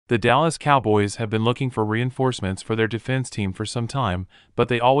The Dallas Cowboys have been looking for reinforcements for their defense team for some time, but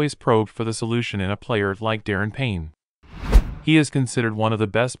they always probed for the solution in a player like Daron Payne. He is considered one of the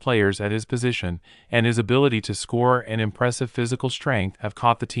best players at his position, and his ability to score and impressive physical strength have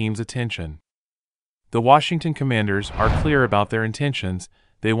caught the team's attention. The Washington Commanders are clear about their intentions.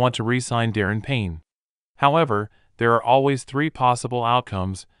 They want to re-sign Daron Payne. However, there are always three possible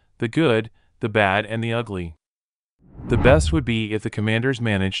outcomes: the good, the bad, and the ugly. The best would be if the Commanders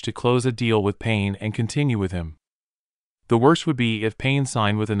managed to close a deal with Payne and continue with him. The worst would be if Payne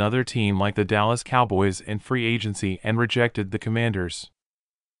signed with another team like the Dallas Cowboys in free agency and rejected the Commanders.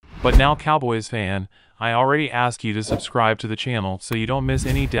 But now, Cowboys fan, I already asked you to subscribe to the channel so you don't miss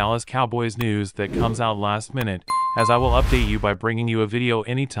any Dallas Cowboys news that comes out last minute, as I will update you by bringing you a video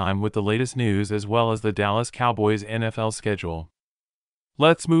anytime with the latest news as well as the Dallas Cowboys NFL schedule.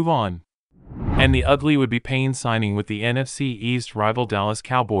 Let's move on. And the ugly would be Payne signing with the NFC East rival Dallas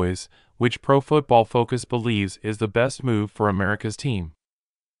Cowboys, which Pro Football Focus believes is the best move for America's team.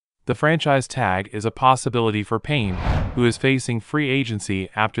 The franchise tag is a possibility for Payne, who is facing free agency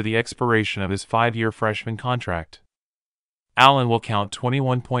after the expiration of his 5-year freshman contract. Allen will count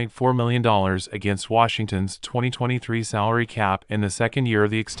 $21.4 million against Washington's 2023 salary cap in the second year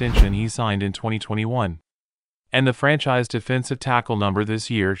of the extension he signed in 2021. And the franchise defensive tackle number this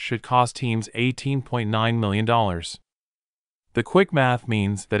year should cost teams $18.9 million. The quick math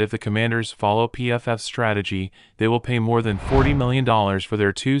means that if the Commanders follow PFF's strategy, they will pay more than $40 million for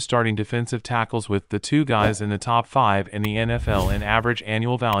their two starting defensive tackles, with the two guys in the top 5 in the NFL in average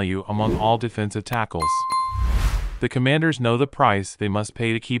annual value among all defensive tackles. The Commanders know the price they must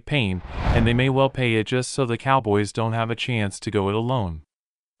pay to keep Payne, and they may well pay it just so the Cowboys don't have a chance to go it alone.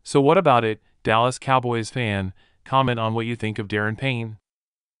 So what about it, Dallas Cowboys fan? Comment on what you think of Daron Payne.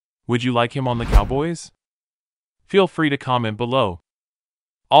 Would you like him on the Cowboys? Feel free to comment below.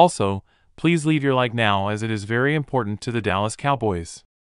 Also, please leave your like now, as it is very important to the Dallas Cowboys.